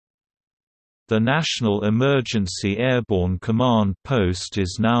The National Emergency Airborne Command Post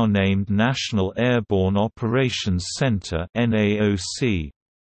is now named National Airborne Operations Center (NAOC).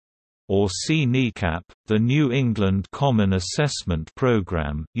 Or CNECAP, the New England Common Assessment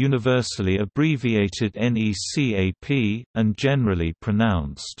Program, universally abbreviated NECAP, and generally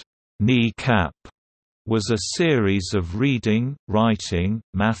pronounced NECAP, was a series of reading, writing,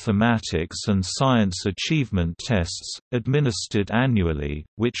 mathematics and science achievement tests, administered annually,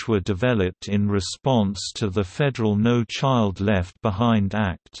 which were developed in response to the federal No Child Left Behind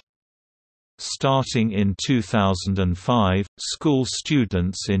Act. Starting in 2005, school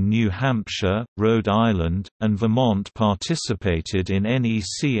students in New Hampshire, Rhode Island, and Vermont participated in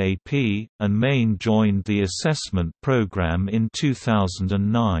NECAP, and Maine joined the assessment program in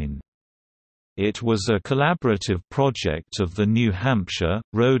 2009. It was a collaborative project of the New Hampshire,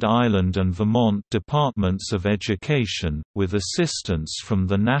 Rhode Island and Vermont Departments of Education, with assistance from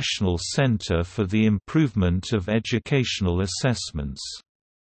the National Center for the Improvement of Educational Assessments.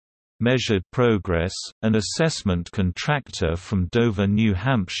 Measured Progress, an assessment contractor from Dover, New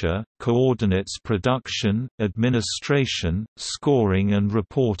Hampshire, coordinates production, administration, scoring and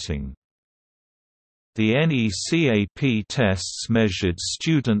reporting. The NECAP tests measured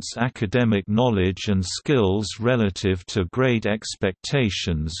students' academic knowledge and skills relative to grade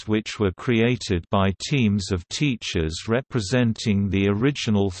expectations, which were created by teams of teachers representing the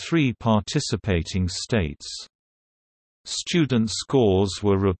original 3 participating states. Student scores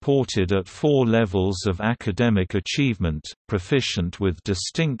were reported at 4 levels of academic achievement: proficient with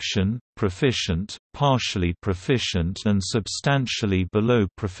distinction, proficient, partially proficient and substantially below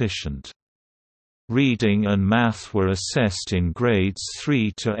proficient. Reading and math were assessed in grades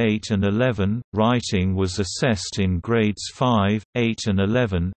 3 to 8 and 11, writing was assessed in grades 5, 8 and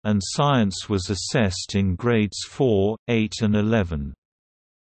 11, and science was assessed in grades 4, 8 and 11.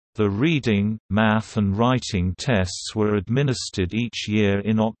 The reading, math and writing tests were administered each year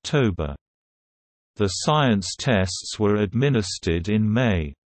in October. The science tests were administered in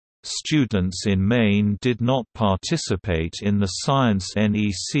May. Students in Maine did not participate in the Science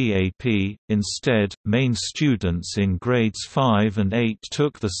NECAP, instead, Maine students in grades 5 and 8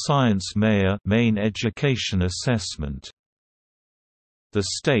 took the Science Maine Education Assessment. The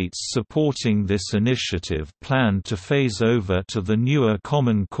states supporting this initiative planned to phase over to the newer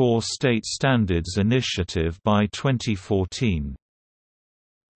Common Core State Standards Initiative by 2014.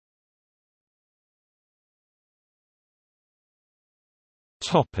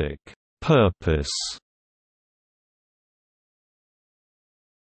 Purpose.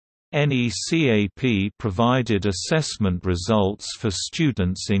 NECAP provided assessment results for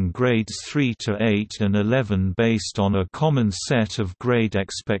students in grades 3 to 8 and 11 based on a common set of grade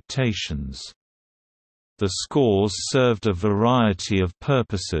expectations. The scores served a variety of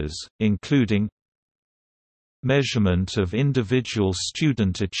purposes, including measurement of individual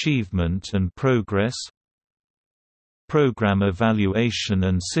student achievement and progress, program evaluation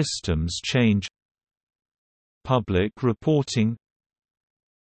and systems change, public reporting,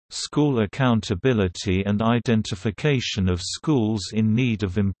 school accountability and identification of schools in need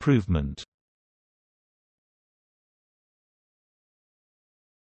of improvement.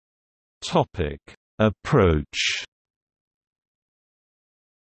 Approach.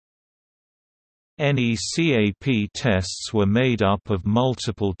 NECAP tests were made up of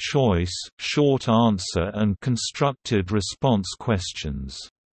multiple-choice, short answer and constructed response questions.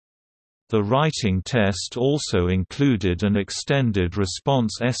 The writing test also included an extended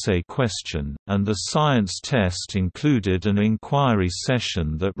response essay question, and the science test included an inquiry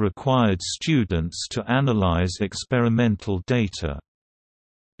session that required students to analyze experimental data.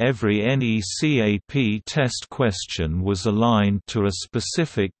 Every NECAP test question was aligned to a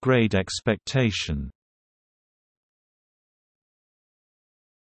specific grade expectation.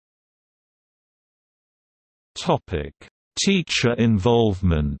 Teacher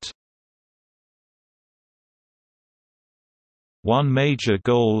involvement. One major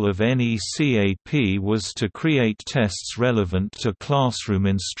goal of NECAP was to create tests relevant to classroom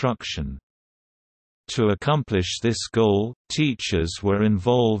instruction. To accomplish this goal, teachers were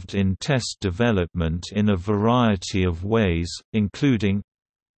involved in test development in a variety of ways, including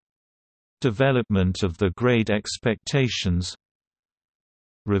development of the grade expectations,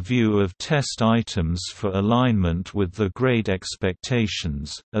 review of test items for alignment with the grade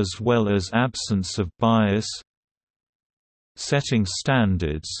expectations, as well as absence of bias, setting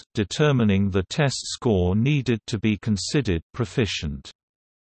standards, determining the test score needed to be considered proficient.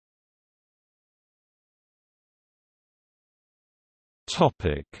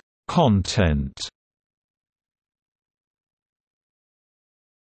 Content.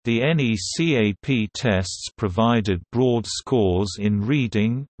 The NECAP tests provided broad scores in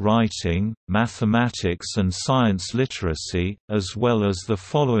reading, writing, mathematics and science literacy, as well as the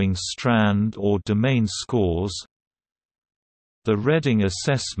following strand or domain scores. The Reading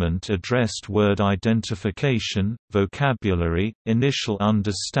assessment addressed word identification, vocabulary, initial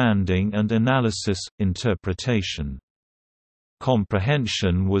understanding and analysis, interpretation.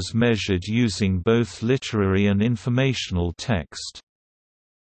 Comprehension was measured using both literary and informational text.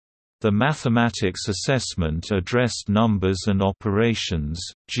 The mathematics assessment addressed numbers and operations,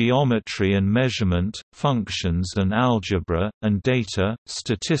 geometry and measurement, functions and algebra, and data,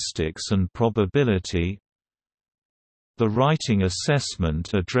 statistics and probability. The writing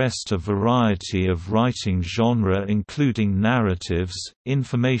assessment addressed a variety of writing genre including narratives,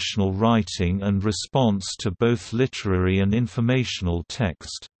 informational writing and response to both literary and informational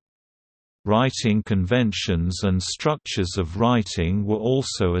text. Writing conventions and structures of writing were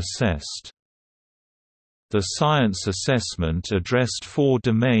also assessed. The science assessment addressed 4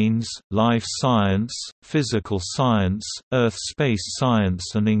 domains: life science, physical science, earth-space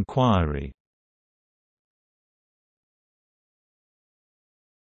science and inquiry.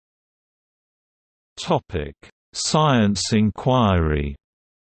 Science inquiry.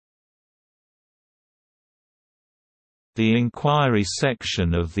 The inquiry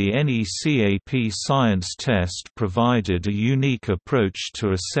section of the NECAP science test provided a unique approach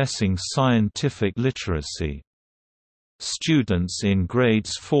to assessing scientific literacy. Students in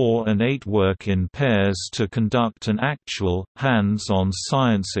grades 4 and 8 work in pairs to conduct an actual, hands-on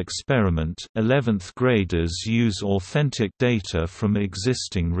science experiment. 11th graders use authentic data from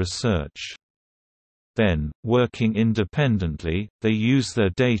existing research. Then, working independently, they use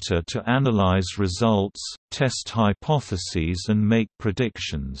their data to analyze results, test hypotheses and make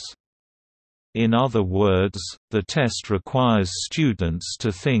predictions. In other words, the test requires students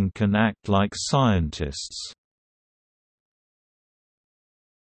to think and act like scientists.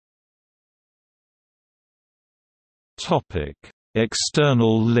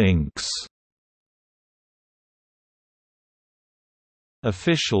 External links.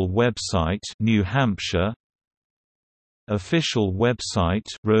 Official website New Hampshire. Official website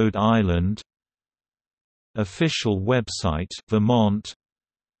Rhode Island. Official website Vermont.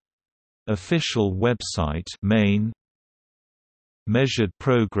 Official website Maine. Measured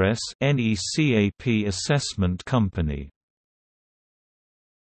progress NECAP Assessment Company.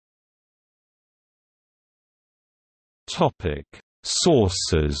 Topic: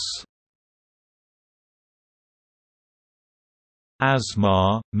 Sources.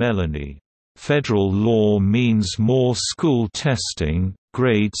 Asmar, Melanie. Federal law means more school testing,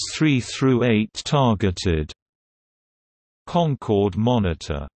 grades 3 through 8 targeted. Concord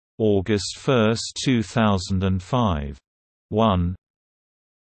Monitor. August 1, 2005. 1.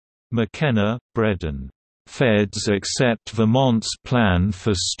 McKenna, Breden. Feds accept Vermont's plan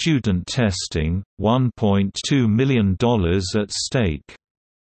for student testing, $1.2 million at stake.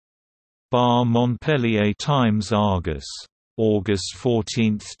 Bar Montpellier Times-Argus. August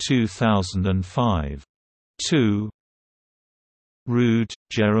 14, 2005. 2. Rood,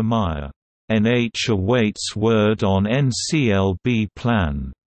 Jeremiah. NH awaits word on NCLB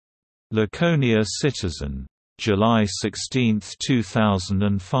plan. Laconia Citizen. July 16,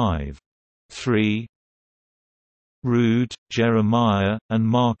 2005. 3. Rood, Jeremiah, and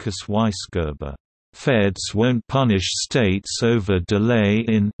Marcus Weisgerber. Feds won't punish states over delay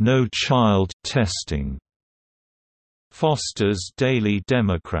in No Child testing. Foster's Daily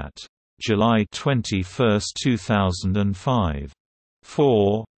Democrat. July 21, 2005.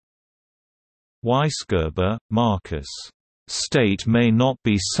 4. Weisgerber, Marcus. State may not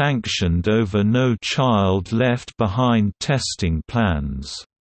be sanctioned over No Child Left Behind testing plans.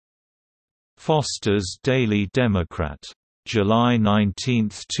 Foster's Daily Democrat. July 19,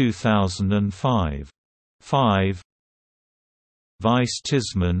 2005. 5.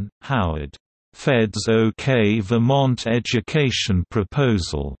 Weiss-Tisman, Howard. Feds OK Vermont education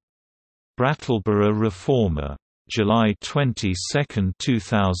proposal. Brattleboro Reformer. July 22,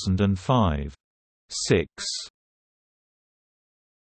 2005. 6.